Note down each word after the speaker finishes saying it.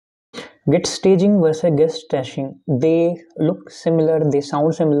Git staging versus Git stashing. They look similar, they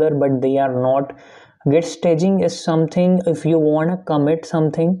sound similar, but they are not. Git staging is something if you want to commit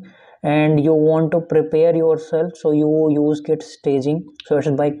something and you want to prepare yourself, so you use Git staging. So it's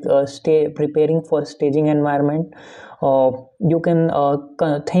like stay preparing for staging environment. You can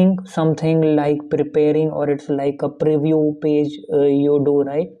think something like preparing, or it's like a preview page you do,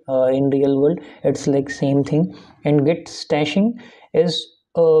 right? In real world, it's like same thing. And Git stashing is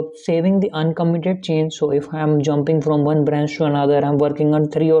saving the uncommitted change. So if I'm jumping from one branch to another, I'm working on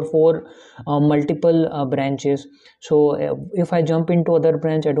 3 or 4 multiple branches. So if I jump into other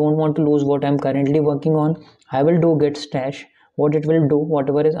branch, I don't want to lose what I'm currently working on. I will do Git stash. What it will do,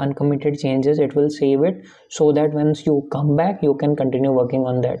 whatever is uncommitted changes, it will save it, so that once you come back, you can continue working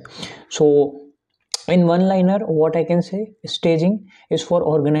on that. So in one liner, what I can say, staging is for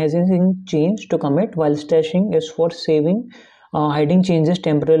organizing change to commit, while stashing is for saving, hiding changes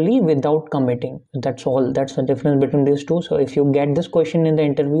temporarily without committing. That's all. That's the difference between these two. So if you get this question in the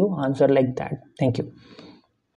interview, answer like that. Thank you.